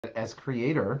As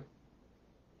creator,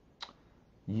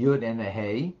 Yud and a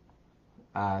Hey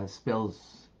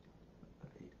spells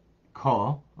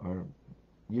Ka, or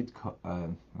Yud Ka.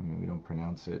 We don't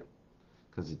pronounce it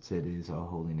because it is a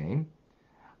holy name.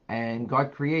 And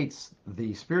God creates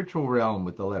the spiritual realm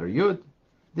with the letter Yud.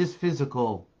 This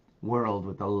physical world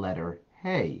with the letter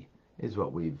Hey is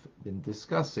what we've been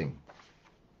discussing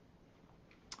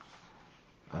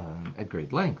at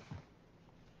great length.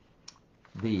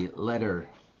 The letter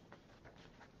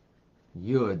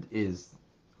Yud is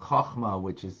Chachma,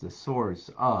 which is the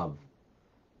source of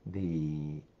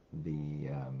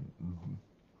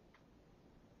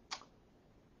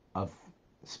of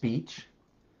speech.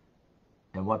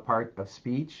 And what part of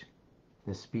speech?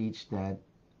 The speech that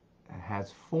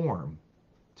has form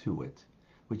to it,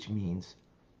 which means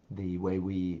the way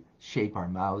we shape our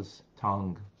mouths,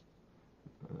 tongue,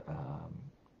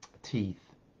 teeth,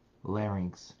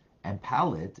 larynx, and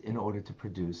palate in order to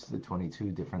produce the 22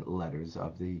 different letters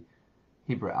of the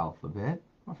Hebrew alphabet,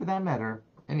 or for that matter,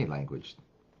 any language.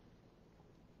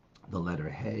 The letter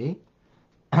Hey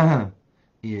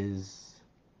is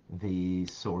the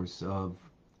source of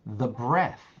the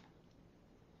breath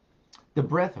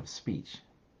of speech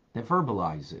that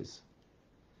verbalizes,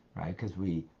 right? Because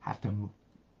we have to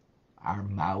our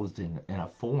mouths in a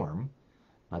form,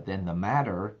 but then the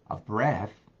matter of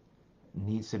breath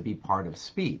needs to be part of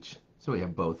speech. So we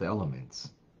have both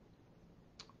elements.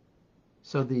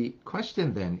 So the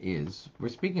question then is, we're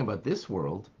speaking about this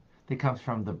world that comes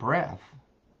from the breath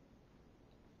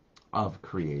of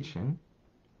creation.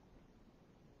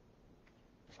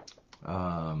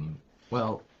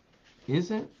 Well,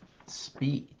 isn't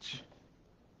speech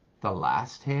the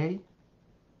last Hey?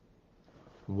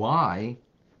 Why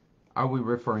are we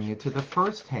referring it to the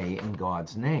first Hey in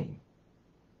God's name?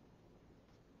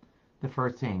 The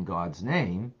first Hey in God's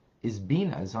name is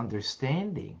Bina's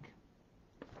understanding.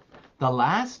 The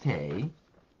last Hey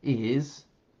is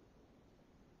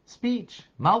speech,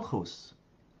 Malchus.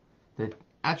 The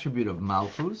attribute of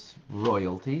Malchus,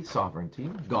 royalty,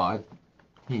 sovereignty. God,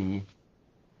 he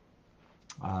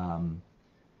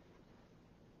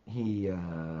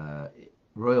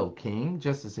royal king.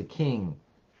 Just as a king,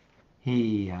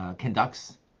 he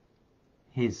conducts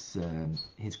his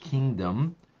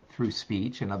kingdom through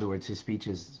speech. In other words, his speech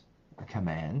is a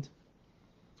command.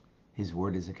 His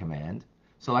word is a command.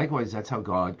 So likewise, that's how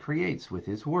God creates, with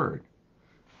his word.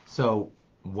 So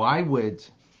why would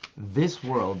this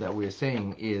world that we're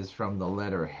saying is from the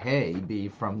letter Hey be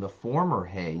from the former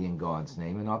Hey in God's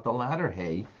name and not the latter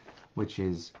Hey, which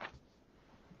is,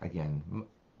 again,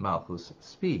 Malchus,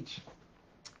 speech?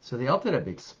 So the Alter Rebbe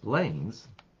explains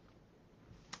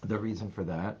the reason for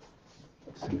that.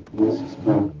 So just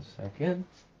 1 second.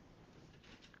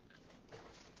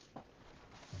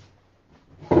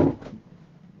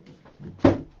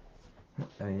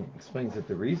 And he explains that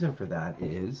the reason for that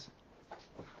is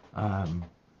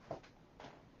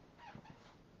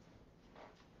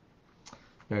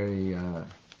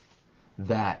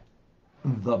that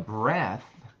the breath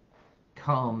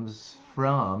comes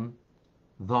from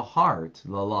the heart,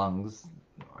 the lungs,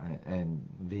 and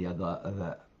via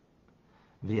the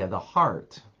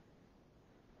heart.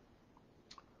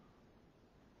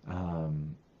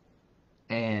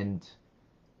 And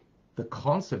the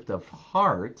concept of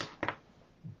heart,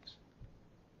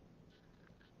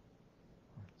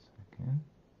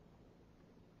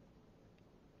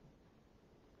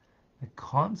 the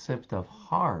concept of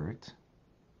heart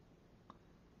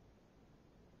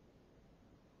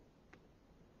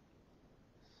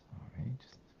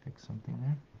just fix something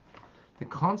there. The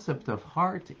concept of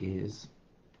heart is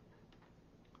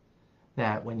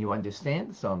that when you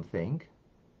understand something,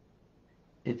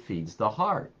 it feeds the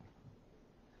heart.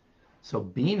 So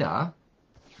Bina,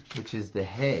 which is the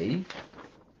Hey,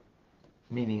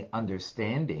 meaning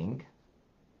understanding,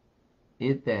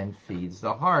 it then feeds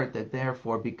the heart, that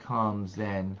therefore becomes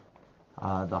then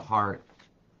the heart,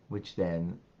 which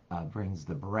then brings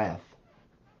the breath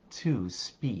to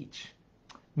speech.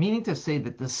 Meaning to say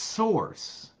that the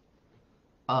source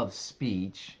of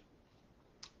speech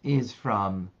is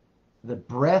from the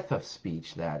breath of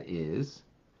speech, that is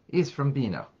from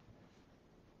Bina.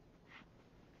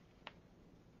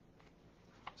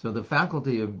 So the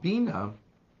faculty of Bina,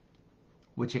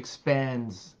 which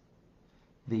expands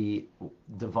the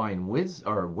divine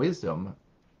wisdom,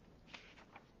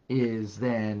 is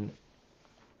then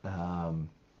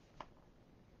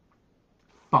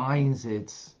finds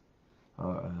its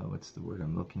what's the word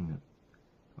I'm looking at?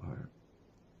 Or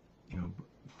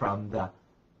from the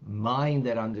mind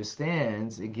that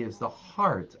understands, it gives the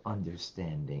heart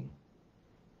understanding,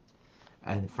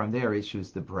 and from there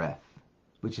issues the breath,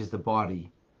 which is the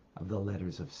body of the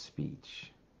letters of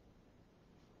speech.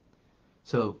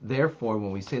 So therefore,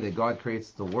 when we say that God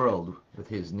creates the world with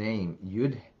his name,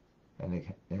 Yud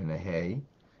and a Hey,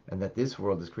 and that this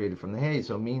world is created from the Hey,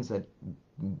 so it means that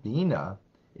Bina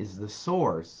is the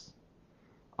source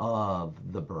of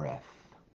the breath.